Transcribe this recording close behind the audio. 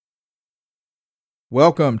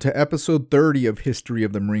Welcome to episode 30 of History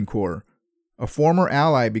of the Marine Corps. A former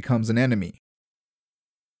ally becomes an enemy.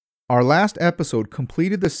 Our last episode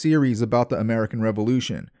completed the series about the American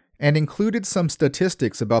Revolution and included some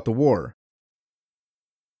statistics about the war.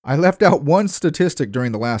 I left out one statistic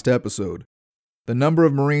during the last episode: the number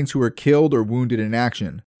of Marines who were killed or wounded in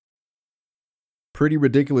action. Pretty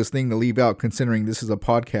ridiculous thing to leave out considering this is a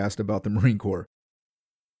podcast about the Marine Corps.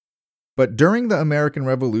 But during the American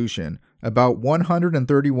Revolution, about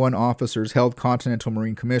 131 officers held Continental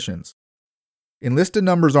Marine commissions. Enlisted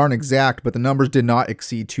numbers aren't exact, but the numbers did not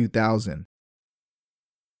exceed 2,000.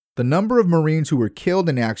 The number of Marines who were killed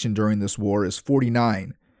in action during this war is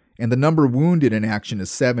 49, and the number wounded in action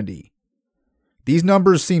is 70. These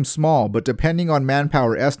numbers seem small, but depending on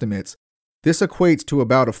manpower estimates, this equates to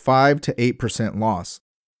about a 5 to 8% loss.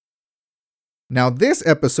 Now, this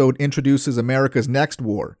episode introduces America's next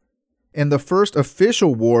war, and the first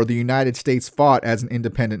official war the United States fought as an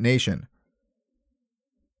independent nation.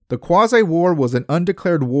 The Quasi-War was an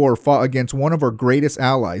undeclared war fought against one of our greatest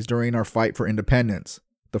allies during our fight for independence,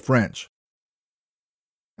 the French.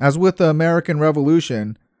 As with the American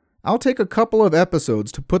Revolution, I'll take a couple of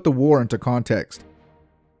episodes to put the war into context.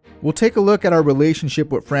 We'll take a look at our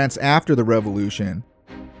relationship with France after the Revolution,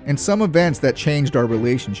 and some events that changed our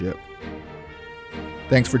relationship.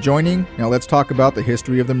 Thanks for joining. Now let's talk about the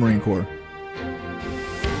history of the Marine Corps.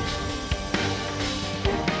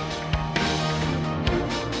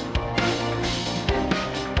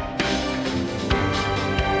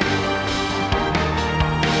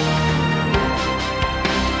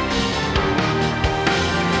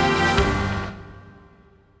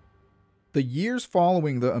 The years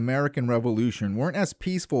following the American Revolution weren't as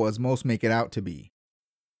peaceful as most make it out to be.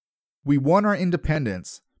 We won our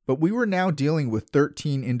independence, but we were now dealing with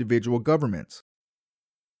 13 individual governments.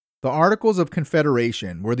 The Articles of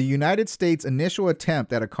Confederation were the United States' initial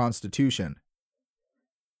attempt at a constitution.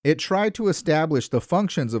 It tried to establish the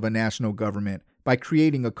functions of a national government by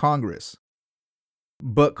creating a Congress.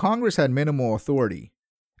 But Congress had minimal authority,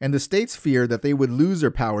 and the states feared that they would lose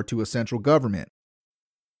their power to a central government.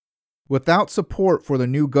 Without support for the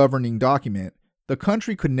new governing document, the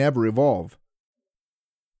country could never evolve.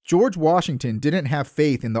 George Washington didn't have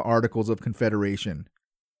faith in the Articles of Confederation.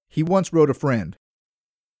 He once wrote a friend,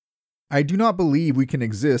 "I do not believe we can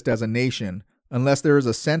exist as a nation unless there is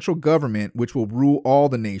a central government which will rule all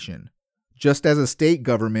the nation, just as a state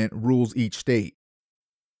government rules each state."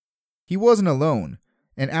 He wasn't alone,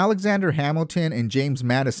 and Alexander Hamilton and James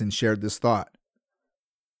Madison shared this thought.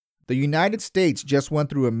 The United States just went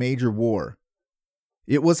through a major war.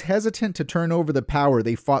 It was hesitant to turn over the power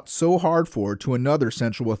they fought so hard for to another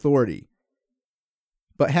central authority.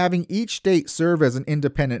 But having each state serve as an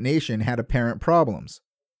independent nation had apparent problems.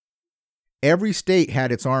 Every state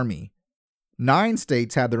had its army. 9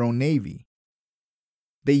 states had their own navy.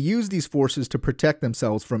 They used these forces to protect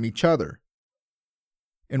themselves from each other.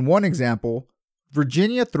 In one example,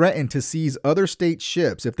 Virginia threatened to seize other states'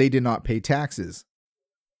 ships if they did not pay taxes.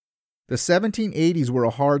 The 1780s were a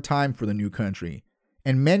hard time for the new country,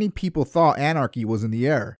 and many people thought anarchy was in the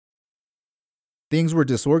air. Things were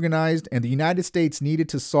disorganized, and the United States needed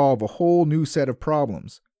to solve a whole new set of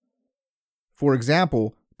problems. For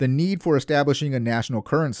example, the need for establishing a national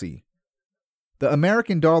currency. The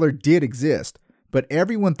American dollar did exist, but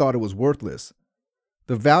everyone thought it was worthless.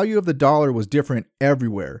 The value of the dollar was different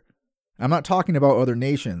everywhere. I'm not talking about other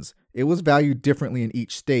nations. It was valued differently in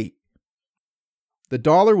each state. The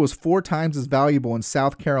dollar was 4 times as valuable in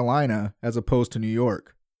South Carolina as opposed to New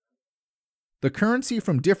York. The currency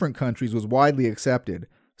from different countries was widely accepted,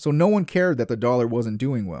 so no one cared that the dollar wasn't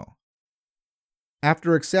doing well.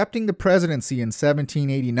 After accepting the presidency in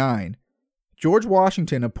 1789, George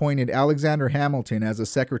Washington appointed Alexander Hamilton as a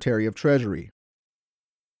Secretary of Treasury.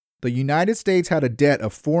 The United States had a debt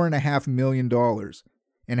of $4.5 million,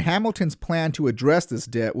 and Hamilton's plan to address this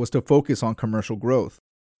debt was to focus on commercial growth.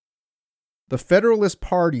 The Federalist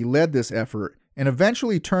Party led this effort and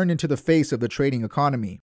eventually turned into the face of the trading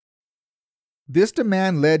economy. This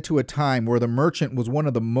demand led to a time where the merchant was one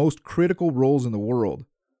of the most critical roles in the world.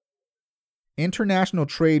 International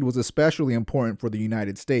trade was especially important for the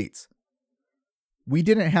United States. We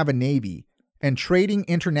didn't have a navy, and trading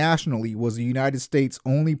internationally was the United States'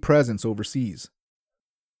 only presence overseas.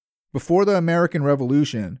 Before the American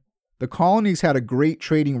Revolution, the colonies had a great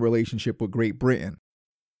trading relationship with Great Britain.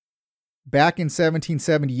 Back in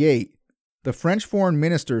 1778, the French foreign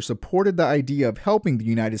minister supported the idea of helping the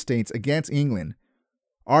United States against England,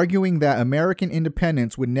 arguing that American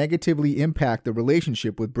independence would negatively impact the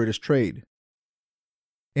relationship with British trade.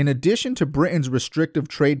 In addition to Britain's restrictive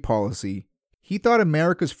trade policy, he thought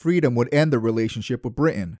America's freedom would end the relationship with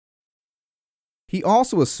Britain. He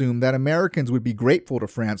also assumed that Americans would be grateful to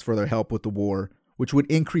France for their help with the war, which would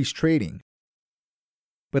increase trading.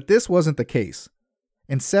 But this wasn't the case.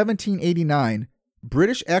 In 1789,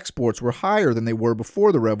 British exports were higher than they were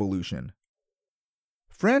before the Revolution.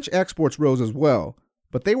 French exports rose as well,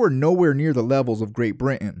 but they were nowhere near the levels of Great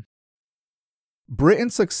Britain.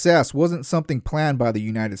 Britain's success wasn't something planned by the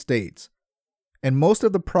United States, and most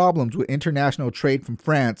of the problems with international trade from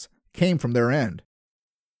France came from their end.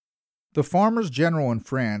 The farmers general in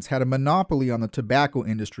France had a monopoly on the tobacco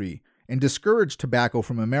industry and discouraged tobacco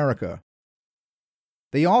from America.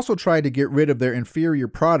 They also tried to get rid of their inferior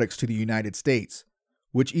products to the United States,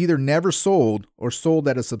 which either never sold or sold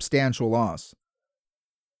at a substantial loss.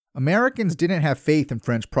 Americans didn't have faith in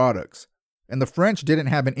French products, and the French didn't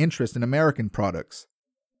have an interest in American products.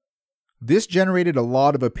 This generated a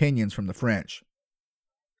lot of opinions from the French.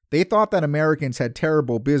 They thought that Americans had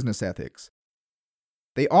terrible business ethics.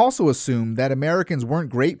 They also assumed that Americans weren't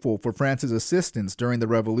grateful for France's assistance during the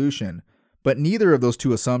Revolution, but neither of those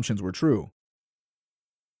two assumptions were true.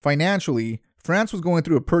 Financially, France was going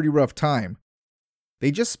through a pretty rough time.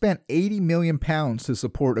 They just spent £80 million to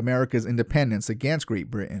support America's independence against Great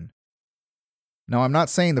Britain. Now, I'm not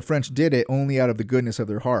saying the French did it only out of the goodness of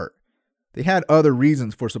their heart. They had other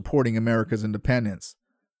reasons for supporting America's independence.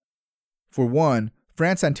 For one,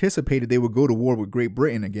 France anticipated they would go to war with Great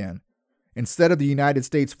Britain again. Instead of the United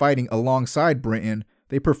States fighting alongside Britain,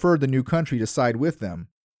 they preferred the new country to side with them.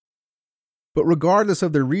 But regardless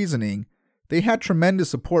of their reasoning, they had tremendous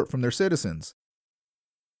support from their citizens.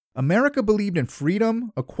 America believed in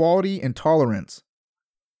freedom, equality, and tolerance.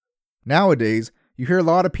 Nowadays, you hear a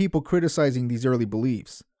lot of people criticizing these early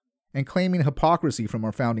beliefs and claiming hypocrisy from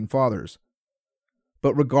our founding fathers.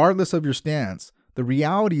 But regardless of your stance, the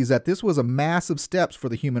reality is that this was a massive step for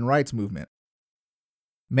the human rights movement.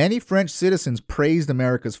 Many French citizens praised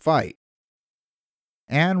America's fight.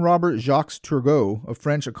 And Robert Jacques Turgot, a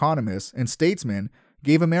French economist and statesman,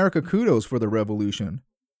 gave America kudos for the revolution.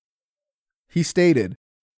 He stated,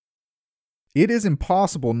 "It is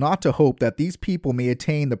impossible not to hope that these people may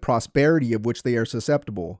attain the prosperity of which they are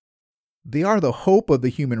susceptible. They are the hope of the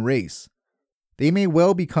human race. They may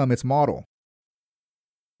well become its model."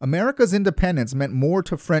 America's independence meant more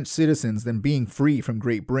to French citizens than being free from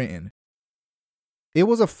Great Britain. It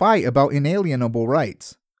was a fight about inalienable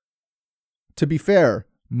rights. To be fair,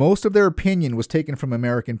 most of their opinion was taken from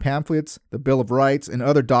American pamphlets, the Bill of Rights, and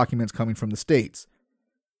other documents coming from the States.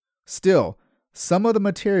 Still, some of the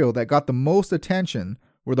material that got the most attention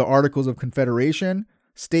were the Articles of Confederation,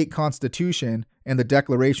 State Constitution, and the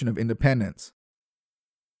Declaration of Independence.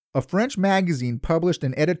 A French magazine published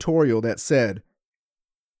an editorial that said,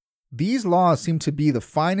 "These laws seem to be the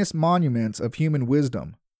finest monuments of human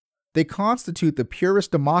wisdom. They constitute the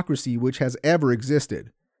purest democracy which has ever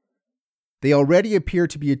existed. They already appear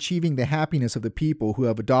to be achieving the happiness of the people who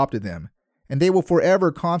have adopted them, and they will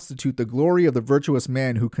forever constitute the glory of the virtuous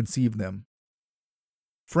men who conceived them."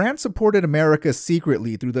 France supported America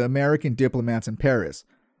secretly through the American diplomats in Paris,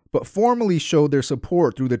 but formally showed their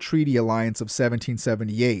support through the Treaty Alliance of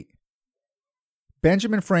 1778.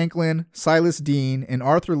 Benjamin Franklin, Silas Deane, and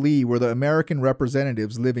Arthur Lee were the American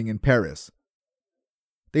representatives living in Paris.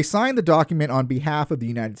 They signed the document on behalf of the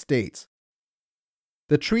United States.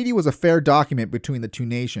 The treaty was a fair document between the two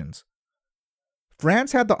nations.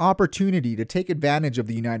 France had the opportunity to take advantage of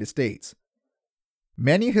the United States.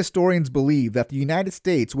 Many historians believe that the United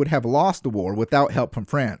States would have lost the war without help from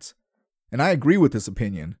France, and I agree with this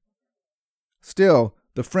opinion. Still,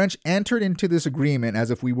 the French entered into this agreement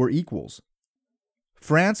as if we were equals.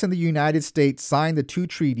 France and the United States signed the two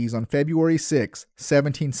treaties on February 6,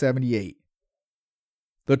 1778.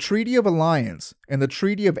 The Treaty of Alliance and the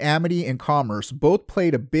Treaty of Amity and Commerce both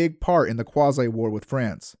played a big part in the quasi-war with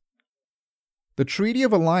France. The Treaty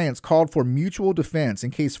of Alliance called for mutual defense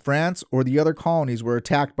in case France or the other colonies were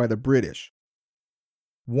attacked by the British.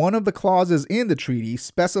 One of the clauses in the treaty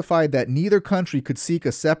specified that neither country could seek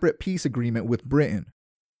a separate peace agreement with Britain.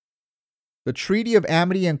 The Treaty of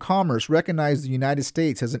Amity and Commerce recognized the United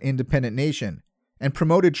States as an independent nation and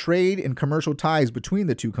promoted trade and commercial ties between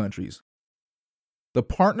the two countries. The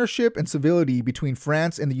partnership and civility between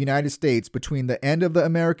France and the United States between the end of the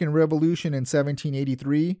American Revolution in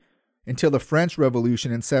 1783 until the French Revolution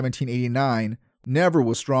in 1789 never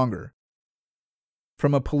was stronger.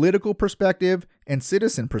 From a political perspective and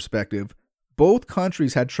citizen perspective, both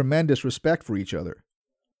countries had tremendous respect for each other.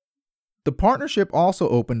 The partnership also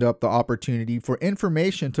opened up the opportunity for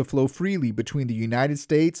information to flow freely between the United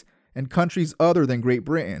States and countries other than Great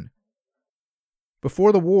Britain.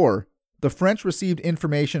 Before the war, the French received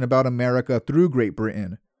information about America through Great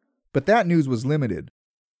Britain, but that news was limited.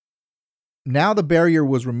 Now the barrier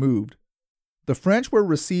was removed. The French were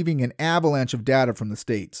receiving an avalanche of data from the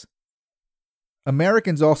States.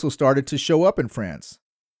 Americans also started to show up in France.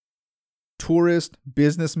 Tourists,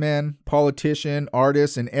 businessmen, politicians,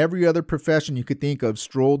 artists, and every other profession you could think of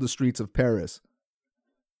strolled the streets of Paris.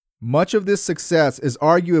 Much of this success is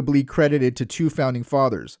arguably credited to two founding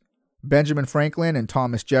fathers, Benjamin Franklin and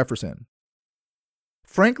Thomas Jefferson.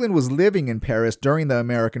 Franklin was living in Paris during the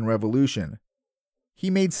American Revolution. He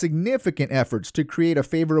made significant efforts to create a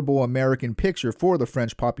favorable American picture for the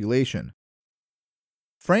French population.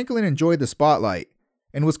 Franklin enjoyed the spotlight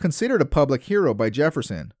and was considered a public hero by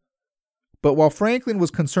Jefferson. But while Franklin was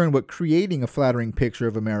concerned with creating a flattering picture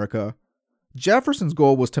of America, Jefferson's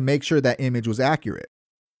goal was to make sure that image was accurate.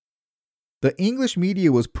 The English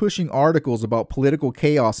media was pushing articles about political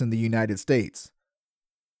chaos in the United States.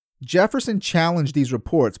 Jefferson challenged these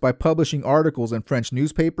reports by publishing articles in French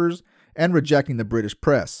newspapers and rejecting the British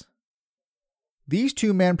press. These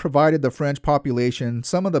two men provided the French population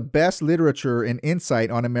some of the best literature and insight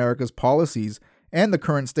on America's policies and the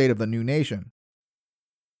current state of the new nation.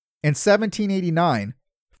 In 1789,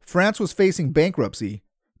 France was facing bankruptcy,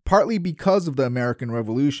 partly because of the American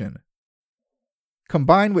Revolution.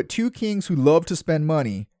 Combined with two kings who loved to spend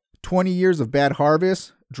money, 20 years of bad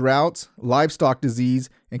harvests, droughts, livestock disease,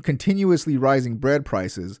 and continuously rising bread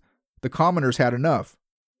prices, the commoners had enough.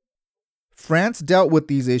 France dealt with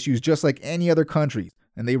these issues just like any other country,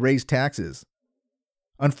 and they raised taxes.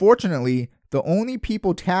 Unfortunately, the only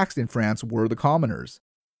people taxed in France were the commoners.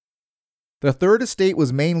 The Third Estate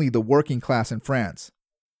was mainly the working class in France.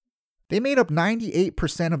 They made up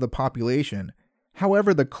 98% of the population.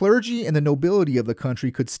 However, the clergy and the nobility of the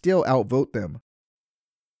country could still outvote them.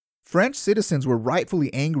 French citizens were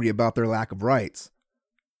rightfully angry about their lack of rights.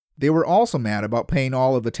 They were also mad about paying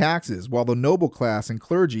all of the taxes, while the noble class and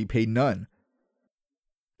clergy paid none.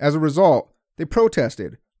 As a result, they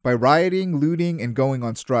protested by rioting, looting, and going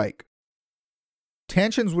on strike.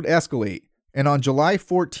 Tensions would escalate, and on July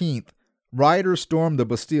 14th, rioters stormed the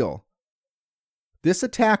Bastille. This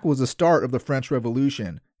attack was the start of the French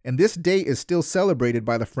Revolution, and this date is still celebrated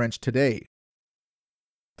by the French today.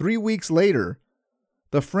 3 weeks later,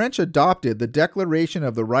 the French adopted the Declaration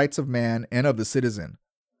of the Rights of Man and of the Citizen.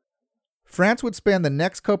 France would spend the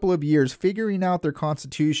next couple of years figuring out their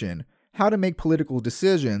constitution, how to make political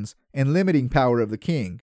decisions, and limiting power of the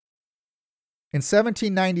king. In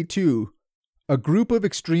 1792, a group of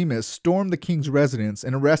extremists stormed the king's residence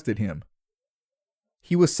and arrested him.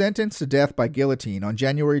 He was sentenced to death by guillotine on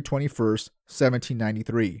January 21st,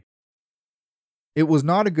 1793. It was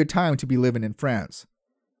not a good time to be living in France,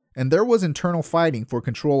 and there was internal fighting for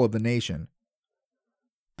control of the nation.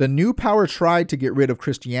 The new power tried to get rid of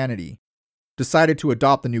Christianity, decided to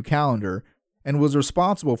adopt the new calendar, and was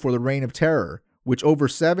responsible for the Reign of Terror, which over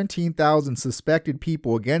 17,000 suspected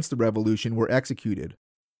people against the revolution were executed.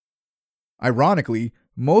 Ironically,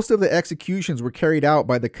 most of the executions were carried out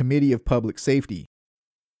by the Committee of Public Safety.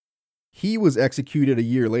 He was executed a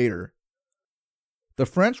year later. The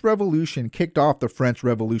French Revolution kicked off the French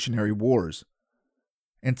Revolutionary Wars.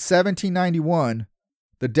 In 1791,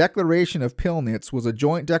 the Declaration of Pillnitz was a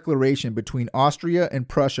joint declaration between Austria and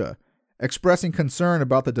Prussia, expressing concern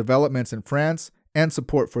about the developments in France and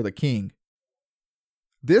support for the king.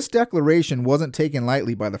 This declaration wasn't taken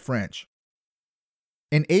lightly by the French.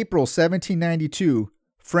 In April 1792,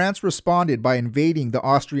 France responded by invading the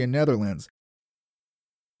Austrian Netherlands.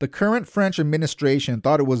 The current French administration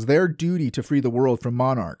thought it was their duty to free the world from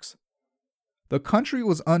monarchs. The country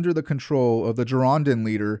was under the control of the Girondin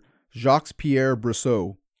leader Jacques-Pierre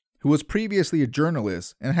Brissot, who was previously a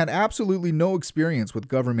journalist and had absolutely no experience with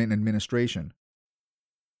government administration.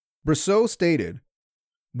 Brissot stated,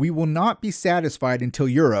 "We will not be satisfied until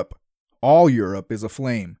Europe, all Europe, is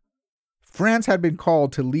aflame." France had been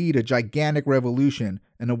called to lead a gigantic revolution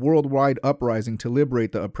and a worldwide uprising to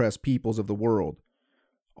liberate the oppressed peoples of the world.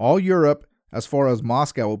 All Europe, as far as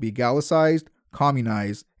Moscow, will be Gallicized,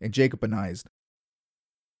 communized, and Jacobinized.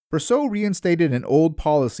 Brissot reinstated an old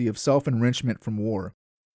policy of self-enrichment from war.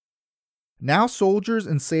 Now soldiers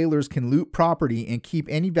and sailors can loot property and keep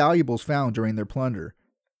any valuables found during their plunder.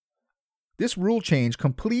 This rule change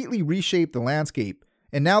completely reshaped the landscape,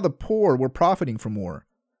 and now the poor were profiting from war,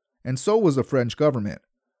 and so was the French government,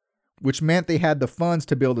 which meant they had the funds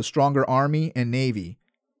to build a stronger army and navy.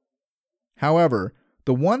 However,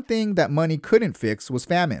 the one thing that money couldn't fix was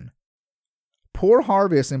famine. Poor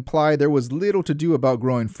harvests implied there was little to do about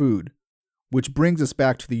growing food, which brings us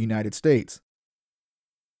back to the United States.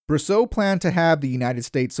 Brissot planned to have the United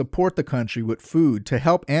States support the country with food to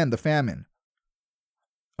help end the famine.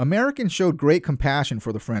 Americans showed great compassion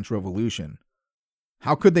for the French Revolution.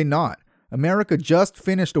 How could they not? America just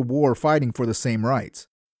finished a war fighting for the same rights.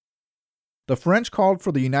 The French called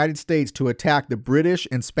for the United States to attack the British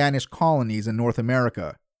and Spanish colonies in North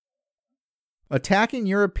America. Attacking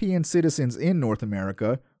European citizens in North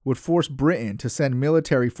America would force Britain to send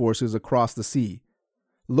military forces across the sea,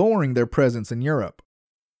 lowering their presence in Europe.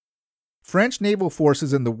 French naval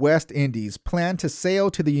forces in the West Indies planned to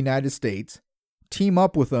sail to the United States, team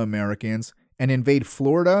up with the Americans, and invade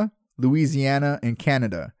Florida, Louisiana, and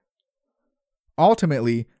Canada.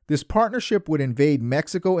 Ultimately, this partnership would invade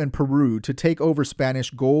Mexico and Peru to take over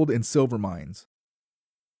Spanish gold and silver mines.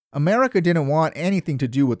 America didn't want anything to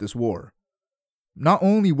do with this war. Not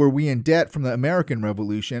only were we in debt from the American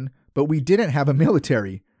Revolution, but we didn't have a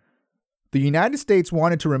military. The United States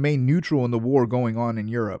wanted to remain neutral in the war going on in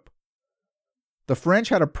Europe. The French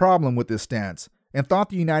had a problem with this stance and thought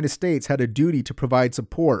the United States had a duty to provide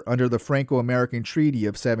support under the Franco-American Treaty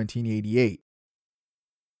of 1788.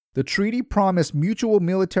 The treaty promised mutual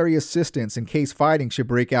military assistance in case fighting should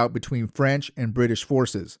break out between French and British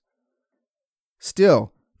forces.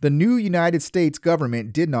 Still, the new United States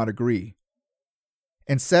government did not agree.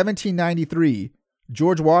 In 1793,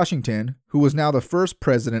 George Washington, who was now the first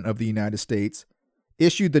president of the United States,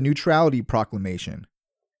 issued the Neutrality Proclamation.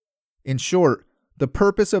 In short, the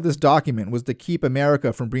purpose of this document was to keep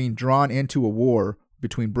America from being drawn into a war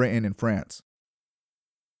between Britain and France.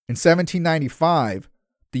 In 1795,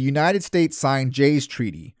 the United States signed Jay's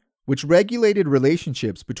Treaty, which regulated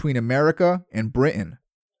relationships between America and Britain.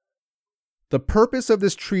 The purpose of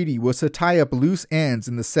this treaty was to tie up loose ends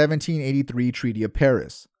in the 1783 Treaty of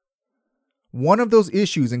Paris. One of those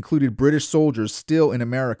issues included British soldiers still in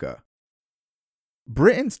America.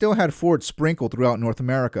 Britain still had forts sprinkled throughout North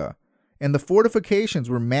America, and the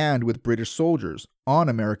fortifications were manned with British soldiers on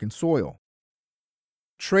American soil.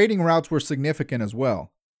 Trading routes were significant as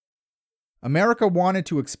well. America wanted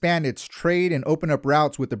to expand its trade and open up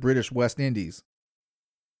routes with the British West Indies.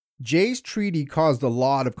 Jay's Treaty caused a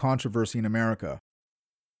lot of controversy in America.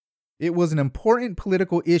 It was an important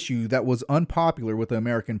political issue that was unpopular with the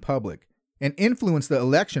American public and influenced the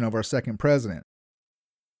election of our second president.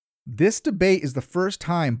 This debate is the first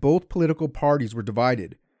time both political parties were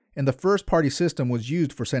divided, and the first-party system was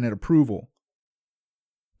used for Senate approval.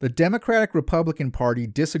 The Democratic-Republican Party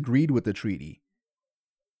disagreed with the treaty.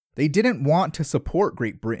 They didn't want to support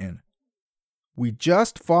Great Britain. We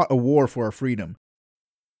just fought a war for our freedom.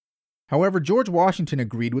 However, George Washington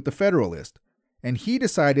agreed with the Federalists, and he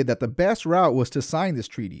decided that the best route was to sign this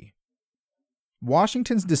treaty.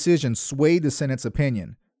 Washington's decision swayed the Senate's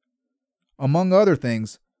opinion. Among other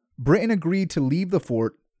things, Britain agreed to leave the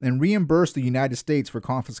fort and reimburse the United States for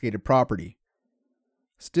confiscated property.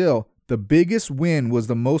 Still, the biggest win was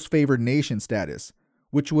the most favored nation status,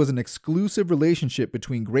 which was an exclusive relationship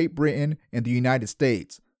between Great Britain and the United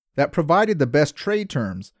States that provided the best trade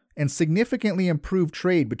terms and significantly improved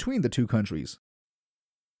trade between the two countries.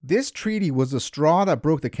 This treaty was the straw that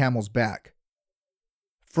broke the camel's back.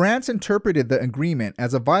 France interpreted the agreement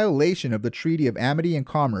as a violation of the Treaty of Amity and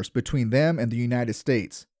Commerce between them and the United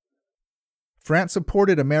States. France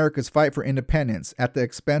supported America's fight for independence at the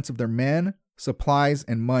expense of their men, supplies,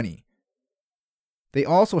 and money. They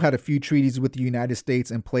also had a few treaties with the United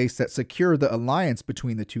States in place that secured the alliance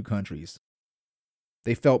between the two countries.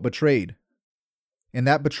 They felt betrayed, and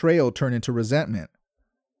that betrayal turned into resentment.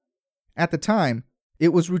 At the time,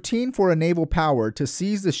 it was routine for a naval power to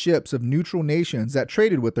seize the ships of neutral nations that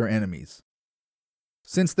traded with their enemies.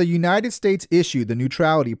 Since the United States issued the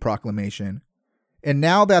Neutrality Proclamation, and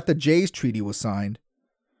now that the Jay's Treaty was signed,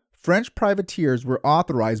 French privateers were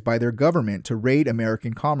authorized by their government to raid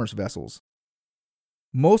American commerce vessels.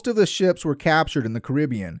 Most of the ships were captured in the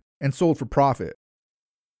Caribbean and sold for profit.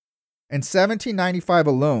 In 1795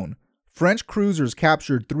 alone, French cruisers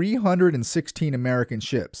captured 316 American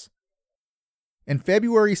ships. In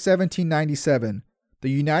February 1797, the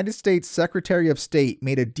United States Secretary of State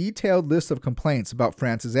made a detailed list of complaints about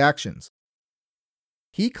France's actions.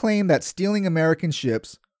 He claimed that stealing American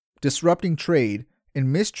ships, disrupting trade,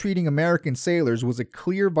 and mistreating American sailors was a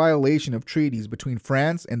clear violation of treaties between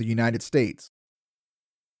France and the United States.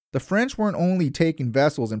 The French weren't only taking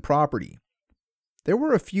vessels and property. There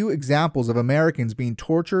were a few examples of Americans being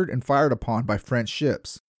tortured and fired upon by French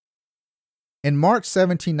ships. In March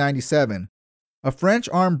 1797, a French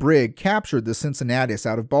armed brig captured the Cincinnatus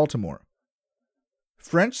out of Baltimore.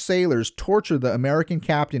 French sailors tortured the American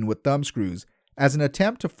captain with thumbscrews as an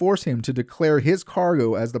attempt to force him to declare his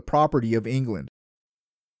cargo as the property of England.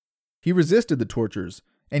 He resisted the tortures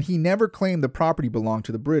and he never claimed the property belonged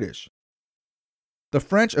to the British. The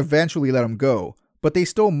French eventually let him go, but they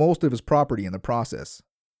stole most of his property in the process.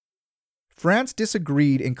 France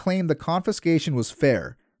disagreed and claimed the confiscation was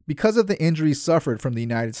fair because of the injuries suffered from the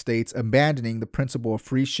United States abandoning the principle of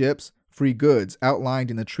free ships, free goods outlined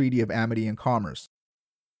in the Treaty of Amity and Commerce.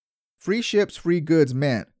 Free ships, free goods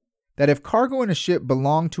meant that if cargo in a ship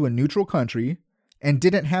belonged to a neutral country and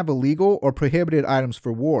didn't have illegal or prohibited items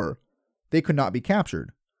for war, they could not be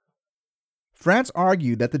captured. France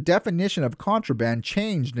argued that the definition of contraband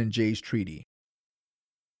changed in Jay's Treaty.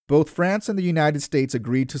 Both France and the United States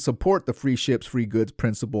agreed to support the free ships, free goods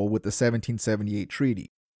principle with the 1778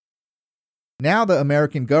 treaty. Now the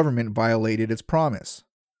American government violated its promise.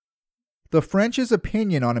 The French's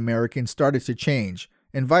opinion on Americans started to change,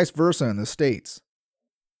 and vice versa in the States.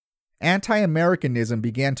 Anti-Americanism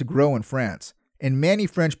began to grow in France, and many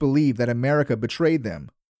French believed that America betrayed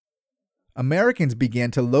them. Americans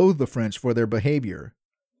began to loathe the French for their behavior.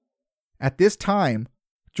 At this time,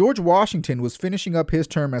 George Washington was finishing up his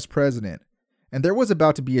term as president, and there was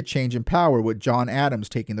about to be a change in power with John Adams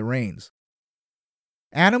taking the reins.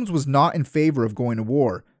 Adams was not in favor of going to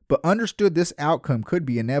war, but understood this outcome could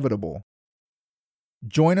be inevitable.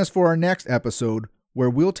 Join us for our next episode, where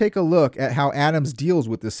we'll take a look at how Adams deals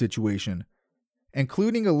with this situation,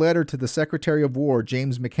 including a letter to the Secretary of War,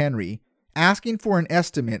 James McHenry, asking for an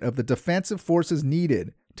estimate of the defensive forces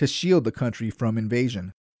needed to shield the country from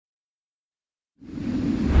invasion.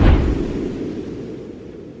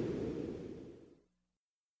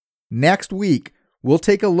 Next week, we'll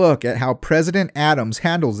take a look at how President Adams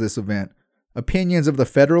handles this event, opinions of the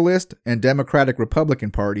Federalist and Democratic Republican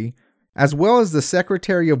Party, as well as the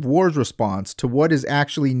Secretary of War's response to what is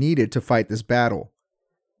actually needed to fight this battle.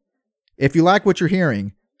 If you like what you're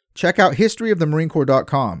hearing, check out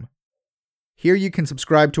historyofthemarinecorps.com. Here you can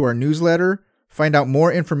subscribe to our newsletter, find out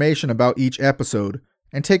more information about each episode,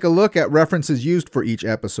 and take a look at references used for each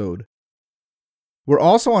episode. We're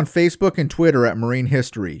also on Facebook and Twitter at Marine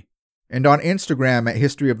History, and on Instagram at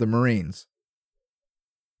History of the Marines.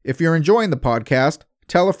 If you're enjoying the podcast,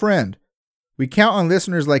 tell a friend. We count on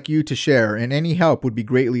listeners like you to share, and any help would be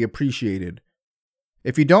greatly apprecited.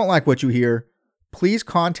 If you don't like what you hear, please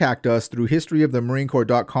contact us through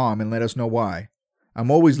historyofthemarinecorps.com and let us know why.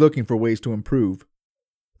 I'm always looking for ways to improve.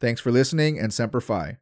 Thanks for listening, and Semper Fi.